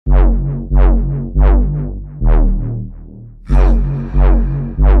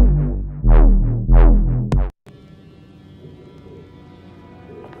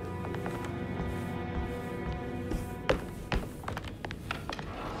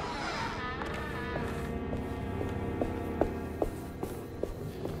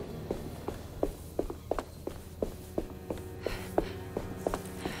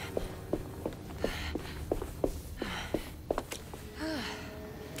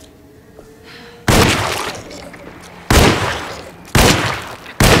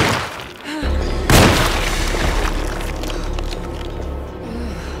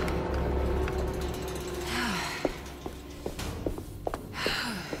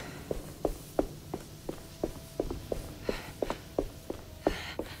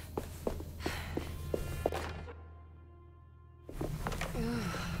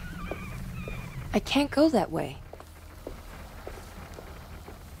I can't go that way.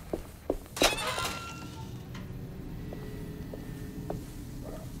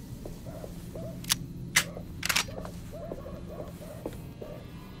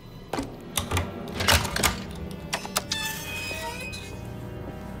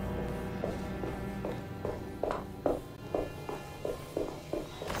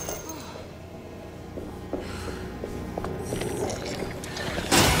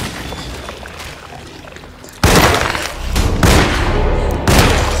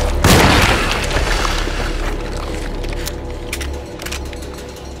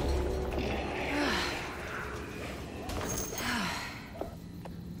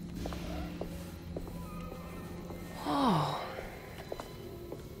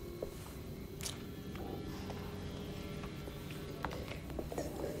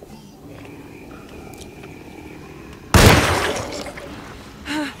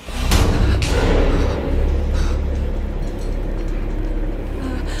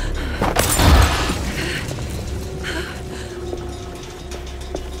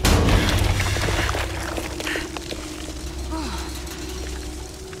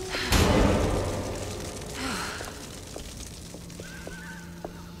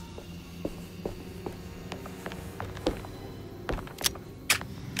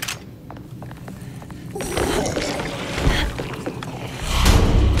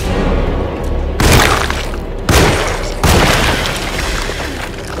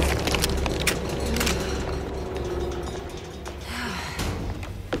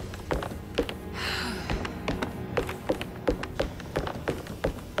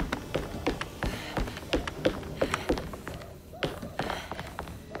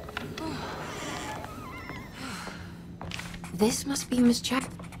 This must be Miss Jack.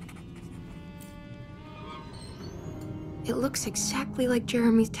 It looks exactly like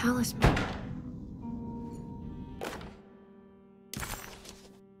Jeremy's talisman.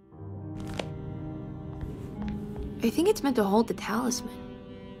 I think it's meant to hold the talisman.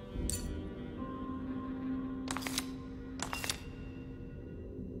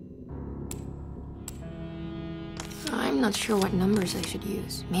 I'm not sure what numbers I should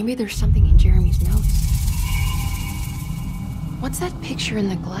use. Maybe there's something in Jeremy's notes. What's that picture in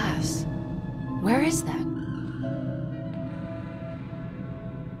the glass? Where is that?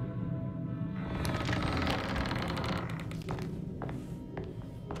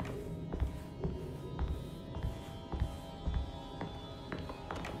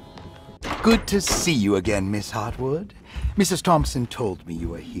 Good to see you again, Miss Hartwood. Mrs. Thompson told me you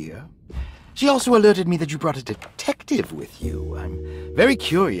were here. She also alerted me that you brought a detective with you. I'm very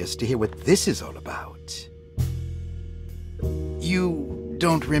curious to hear what this is all about. You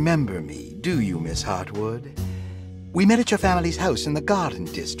don't remember me, do you, Miss Hartwood? We met at your family's house in the Garden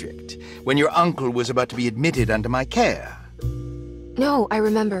District, when your uncle was about to be admitted under my care. No, I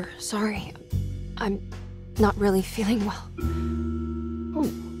remember. Sorry. I'm not really feeling well. Oh,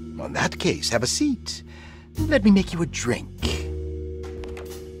 well, in that case, have a seat. Let me make you a drink.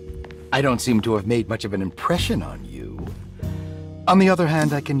 I don't seem to have made much of an impression on you. On the other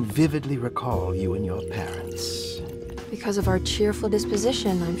hand, I can vividly recall you and your parents. Because of our cheerful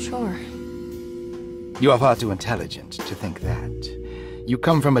disposition, I'm sure. You are far too intelligent to think that. You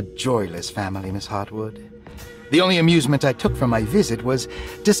come from a joyless family, Miss Hartwood. The only amusement I took from my visit was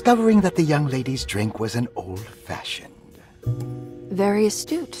discovering that the young lady's drink was an old-fashioned. Very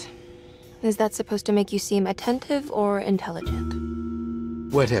astute. Is that supposed to make you seem attentive or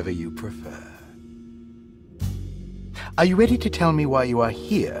intelligent? Whatever you prefer. Are you ready to tell me why you are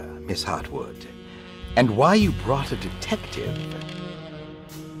here, Miss Hartwood? And why you brought a detective?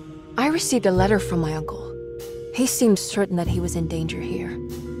 I received a letter from my uncle. He seemed certain that he was in danger here.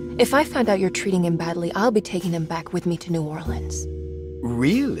 If I find out you're treating him badly, I'll be taking him back with me to New Orleans.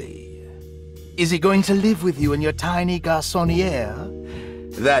 Really? Is he going to live with you in your tiny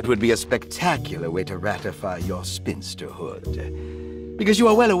garçonniere? That would be a spectacular way to ratify your spinsterhood. Because you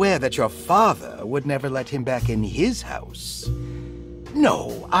are well aware that your father would never let him back in his house.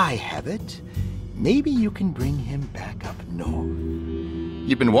 No, I have it. Maybe you can bring him back up north.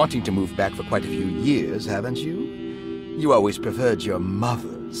 You've been wanting to move back for quite a few years, haven't you? You always preferred your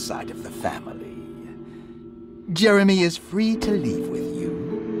mother's side of the family. Jeremy is free to leave with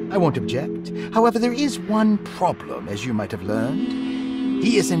you. I won't object. However, there is one problem, as you might have learned.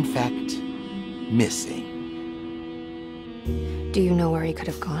 He is, in fact, missing. Do you know where he could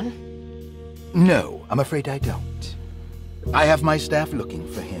have gone? No, I'm afraid I don't. I have my staff looking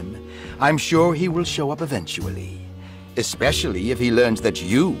for him. I'm sure he will show up eventually. Especially if he learns that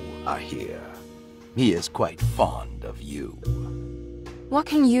you are here. He is quite fond of you. What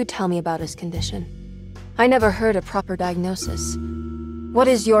can you tell me about his condition? I never heard a proper diagnosis. What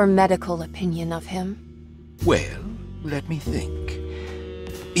is your medical opinion of him? Well, let me think.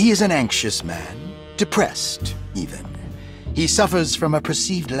 He is an anxious man, depressed, even. He suffers from a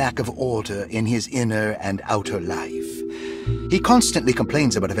perceived lack of order in his inner and outer life. He constantly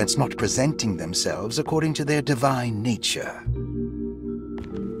complains about events not presenting themselves according to their divine nature.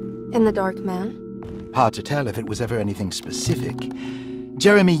 And the Dark Man? Hard to tell if it was ever anything specific.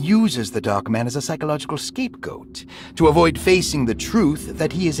 Jeremy uses the Dark Man as a psychological scapegoat to avoid facing the truth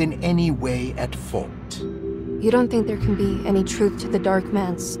that he is in any way at fault. You don't think there can be any truth to the Dark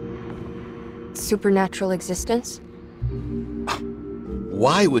Man's supernatural existence?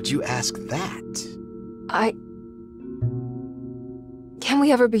 Why would you ask that? Can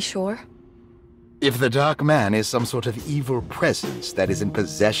we ever be sure? If the Dark Man is some sort of evil presence that is in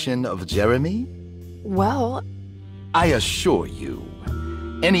possession of Jeremy? Well... I assure you,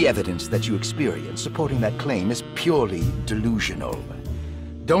 any evidence that you experience supporting that claim is purely delusional.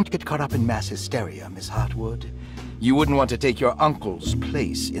 Don't get caught up in mass hysteria, Miss Hartwood. You wouldn't want to take your uncle's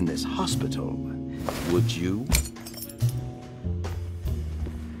place in this hospital, would you?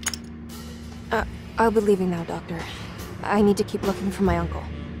 I'll be leaving now, Doctor. I need to keep looking for my uncle.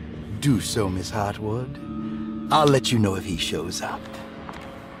 Do so, Miss Hartwood. I'll let you know if he shows up.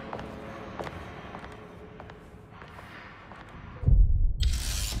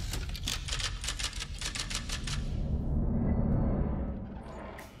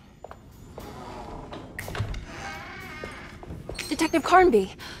 Detective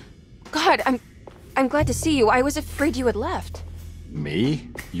Carnby! God, I'm glad to see you. I was afraid you had left. Me?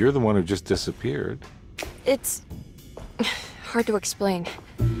 You're the one who just disappeared. It's... hard to explain.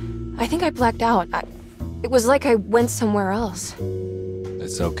 I think I blacked out. It was like I went somewhere else.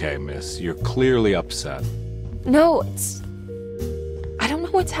 It's okay, miss. You're clearly upset. No, it's... I don't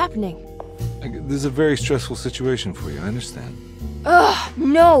know what's happening. This is a very stressful situation for you, I understand. Ugh,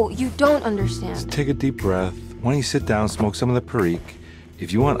 no, you don't understand. Just take a deep breath. Why don't you sit down, smoke some of the Perique?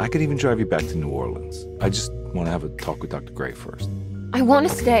 If you want, I could even drive you back to New Orleans. I just want to have a talk with Dr. Gray first. I want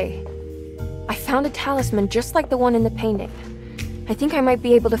to stay. I found a talisman just like the one in the painting. I think I might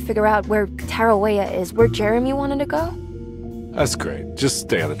be able to figure out where Tarawea is, where Jeremy wanted to go. That's great. Just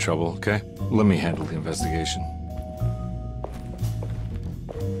stay out of trouble, okay? Let me handle the investigation.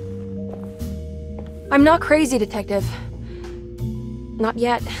 I'm not crazy, Detective. Not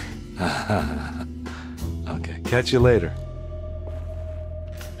yet. Okay, catch you later.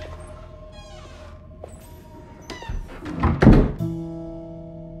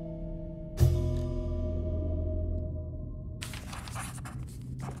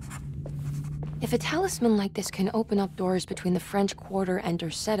 If a talisman like this can open up doors between the French Quarter and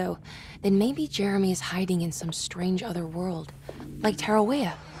Derceto, then maybe Jeremy is hiding in some strange other world. Like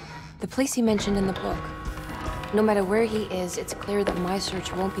Tarawea, the place he mentioned in the book. No matter where he is, it's clear that my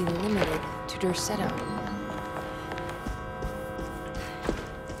search won't be limited to Derceto.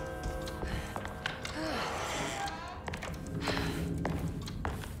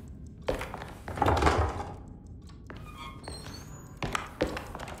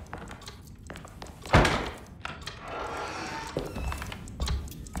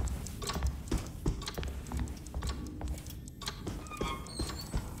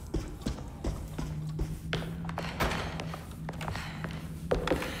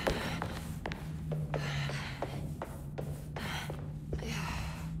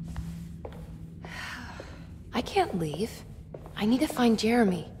 I can't leave. I need to find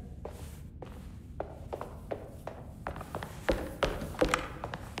Jeremy.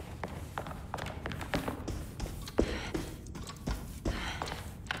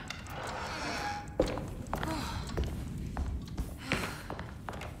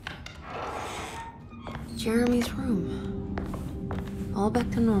 Jeremy's room. All back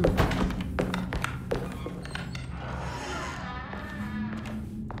to normal.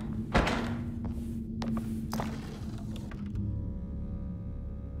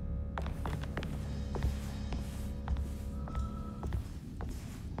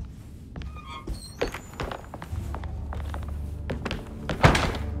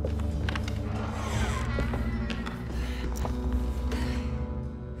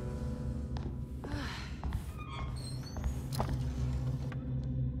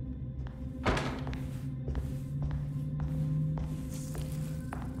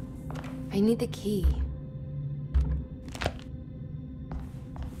 I need the key.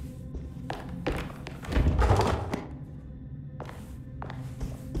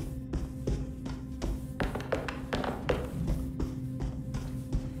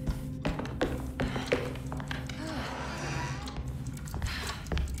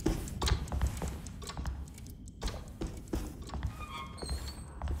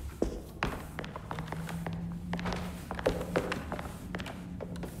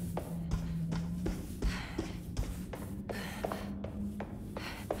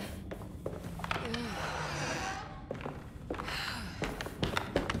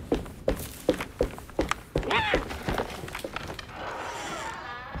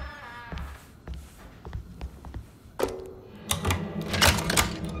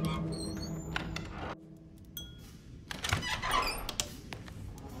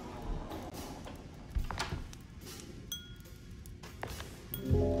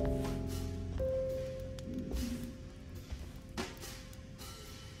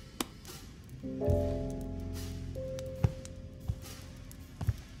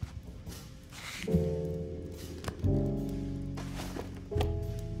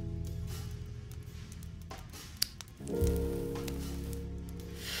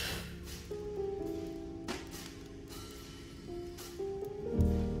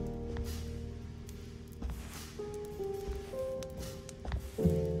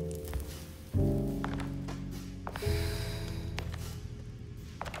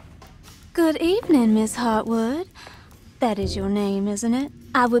 Good evening, Miss Hartwood. That is your name, isn't it?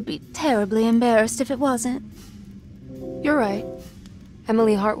 I would be terribly embarrassed if it wasn't. You're right.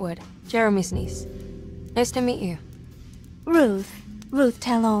 Emily Hartwood, Jeremy's niece. Nice to meet you. Ruth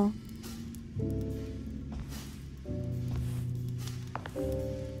Talon.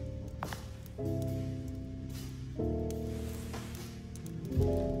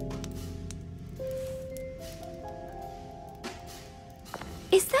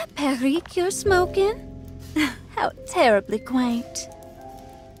 Is that Perique you're smoking? How terribly quaint.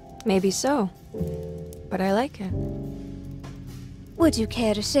 Maybe so, but I like it. Would you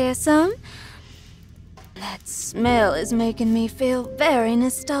care to share some? That smell is making me feel very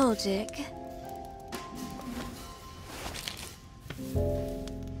nostalgic.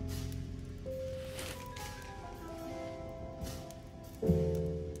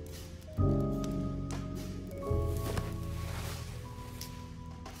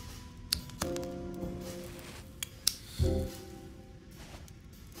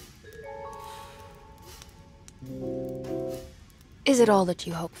 Is it all that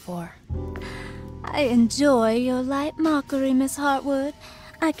you hope for? I enjoy your light mockery, Miss Hartwood.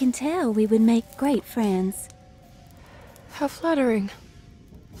 I can tell we would make great friends. How flattering.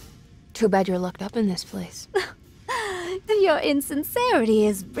 Too bad you're locked up in this place. Your insincerity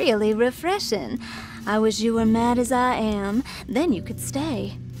is really refreshing. I wish you were mad as I am. Then you could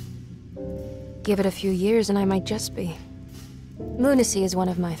stay. Give it a few years and I might just be. Lunacy is one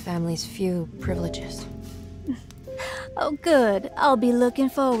of my family's few privileges. Oh, good. I'll be looking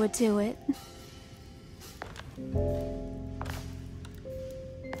forward to it.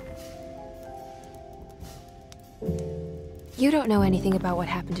 You don't know anything about what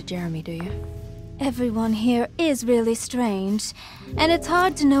happened to Jeremy, do you? Everyone here is really strange, and it's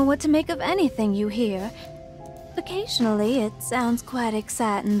hard to know what to make of anything you hear. Occasionally, it sounds quite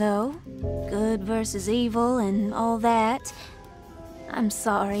exciting, though. Good versus evil and all that. I'm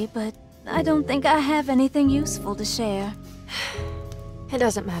sorry, but I don't think I have anything useful to share. It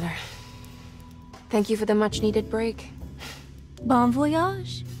doesn't matter. Thank you for the much-needed break. Bon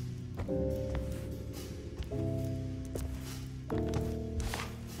voyage.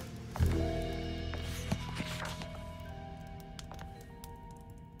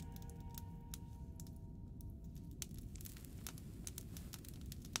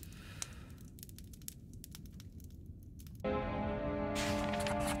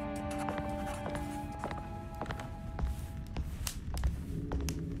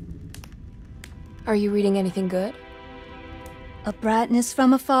 Are you reading anything good? A Brightness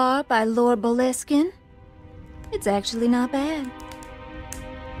from Afar by Lord Boleskine. It's actually not bad.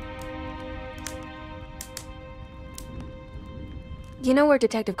 You know where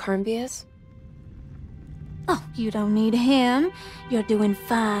Detective Carnby is? Oh, you don't need him. You're doing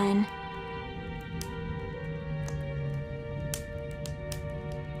fine.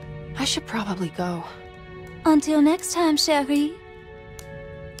 I should probably go. Until next time, Cherie.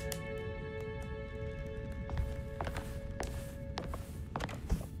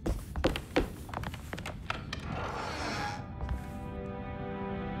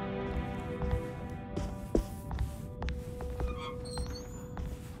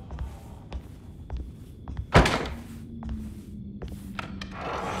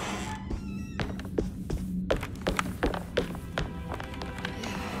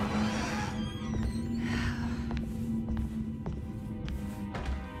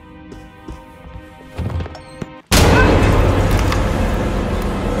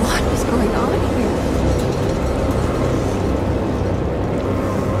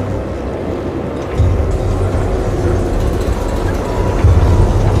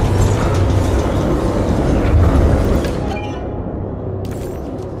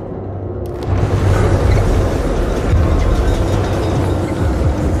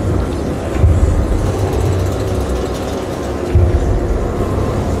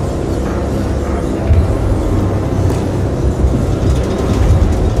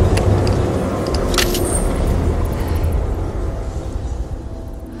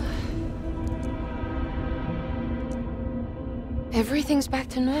 Everything's back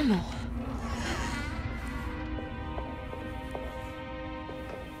to normal.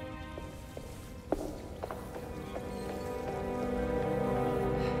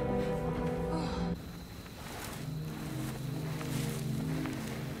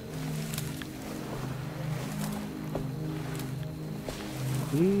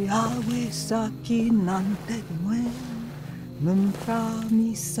 Iawesaki nante mwen,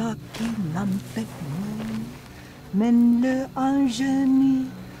 mempramisaki nante mwen, men le anjeni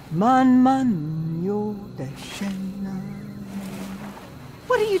man yo deshena.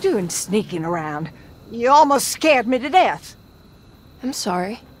 What are you doing sneaking around? You almost scared me to death. I'm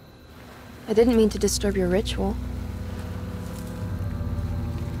sorry. I didn't mean to disturb your ritual.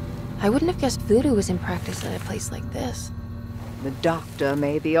 I wouldn't have guessed voodoo was in practice at a place like this. The doctor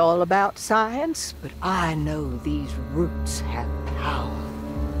may be all about science, but I know these roots have power.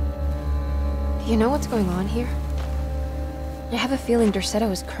 Do you know what's going on here? I have a feeling Derceto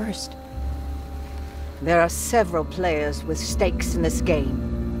is cursed. There are several players with stakes in this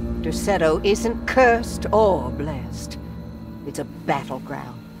game. Derceto isn't cursed or blessed. It's a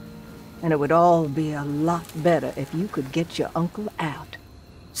battleground. And it would all be a lot better if you could get your uncle out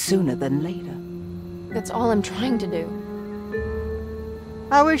sooner than later. That's all I'm trying to do.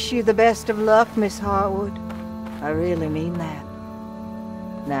 I wish you the best of luck, Miss Harwood. I really mean that.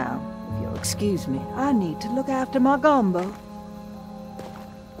 Now, if you'll excuse me, I need to look after my gumbo.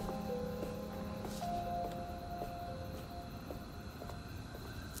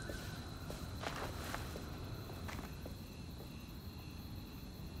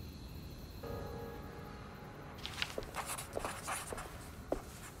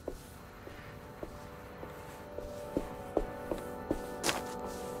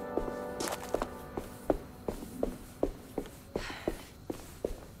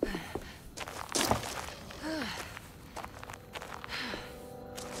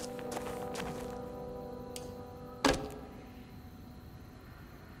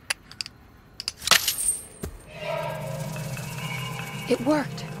 It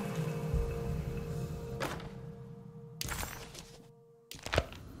worked.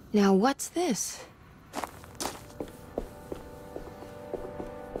 Now what's this?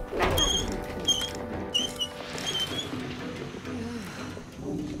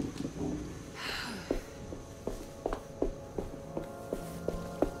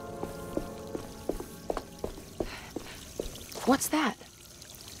 What's that?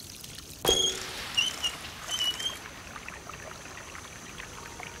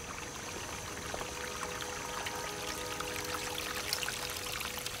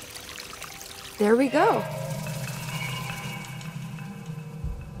 There we go.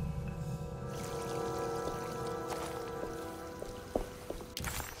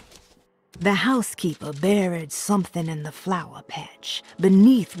 The housekeeper buried something in the flower patch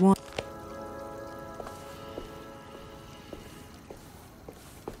beneath one.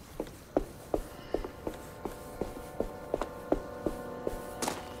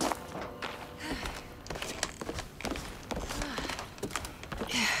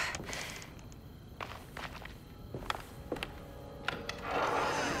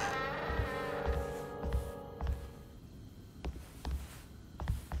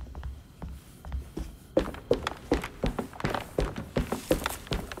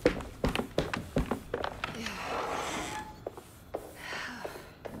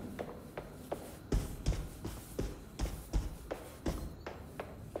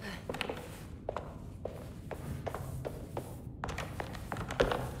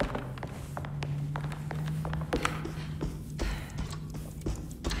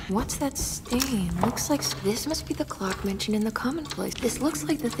 What's that stain? Looks like this must be the clock mentioned in the commonplace. This looks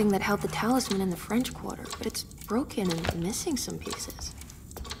like the thing that held the talisman in the French Quarter, but it's broken and missing some pieces.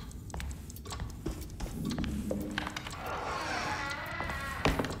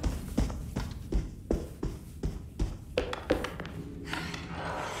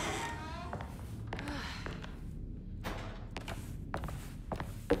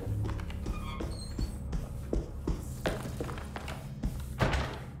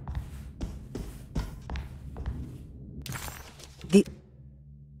 The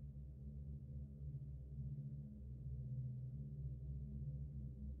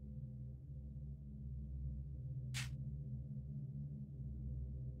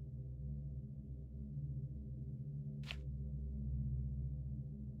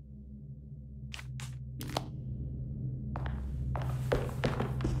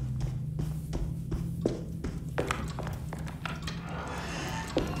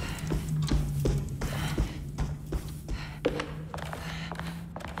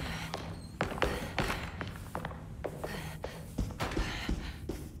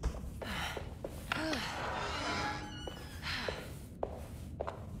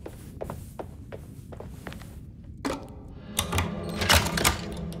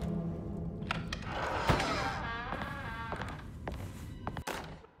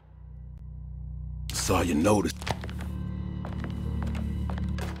Saw you noticed.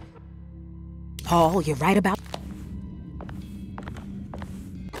 Paul, you're right about.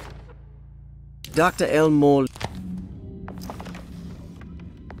 Dr. Elmore.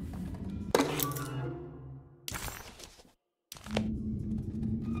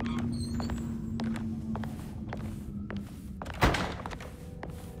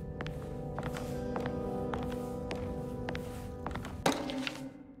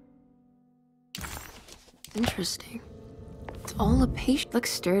 Interesting. It's all a patient. Looks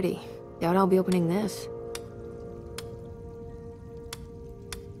sturdy. Doubt I'll be opening this.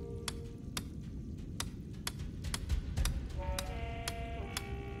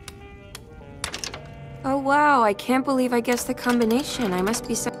 Oh wow, I can't believe I guessed the combination. I must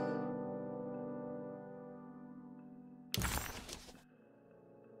be so...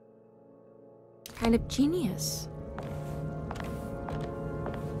 kind of genius.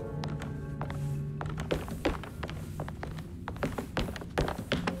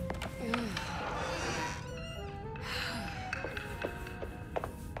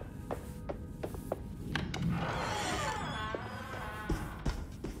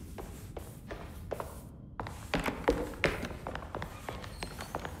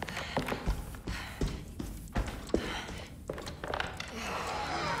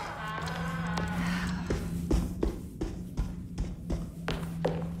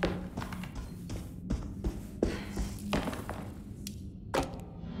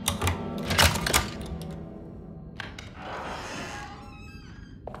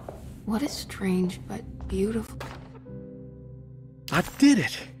 What a strange but beautiful... I did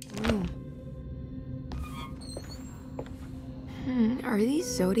it! Are these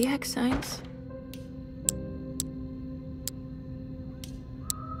zodiac signs?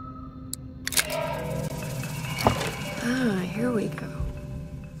 Ah, here we go.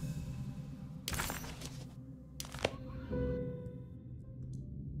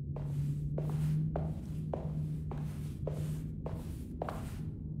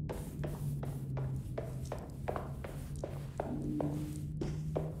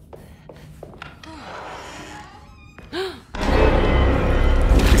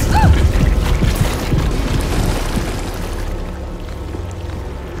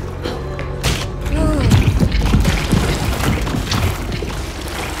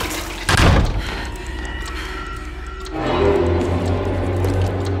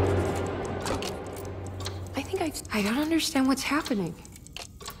 I don't understand what's happening.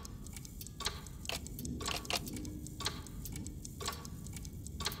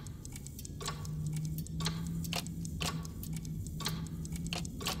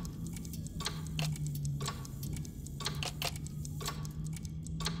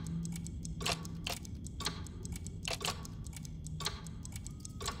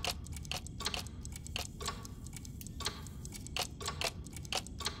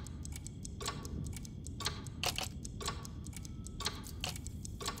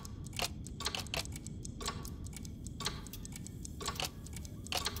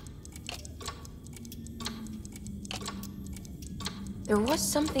 There was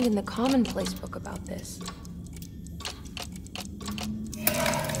something in the commonplace book about this.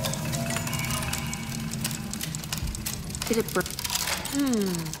 Did it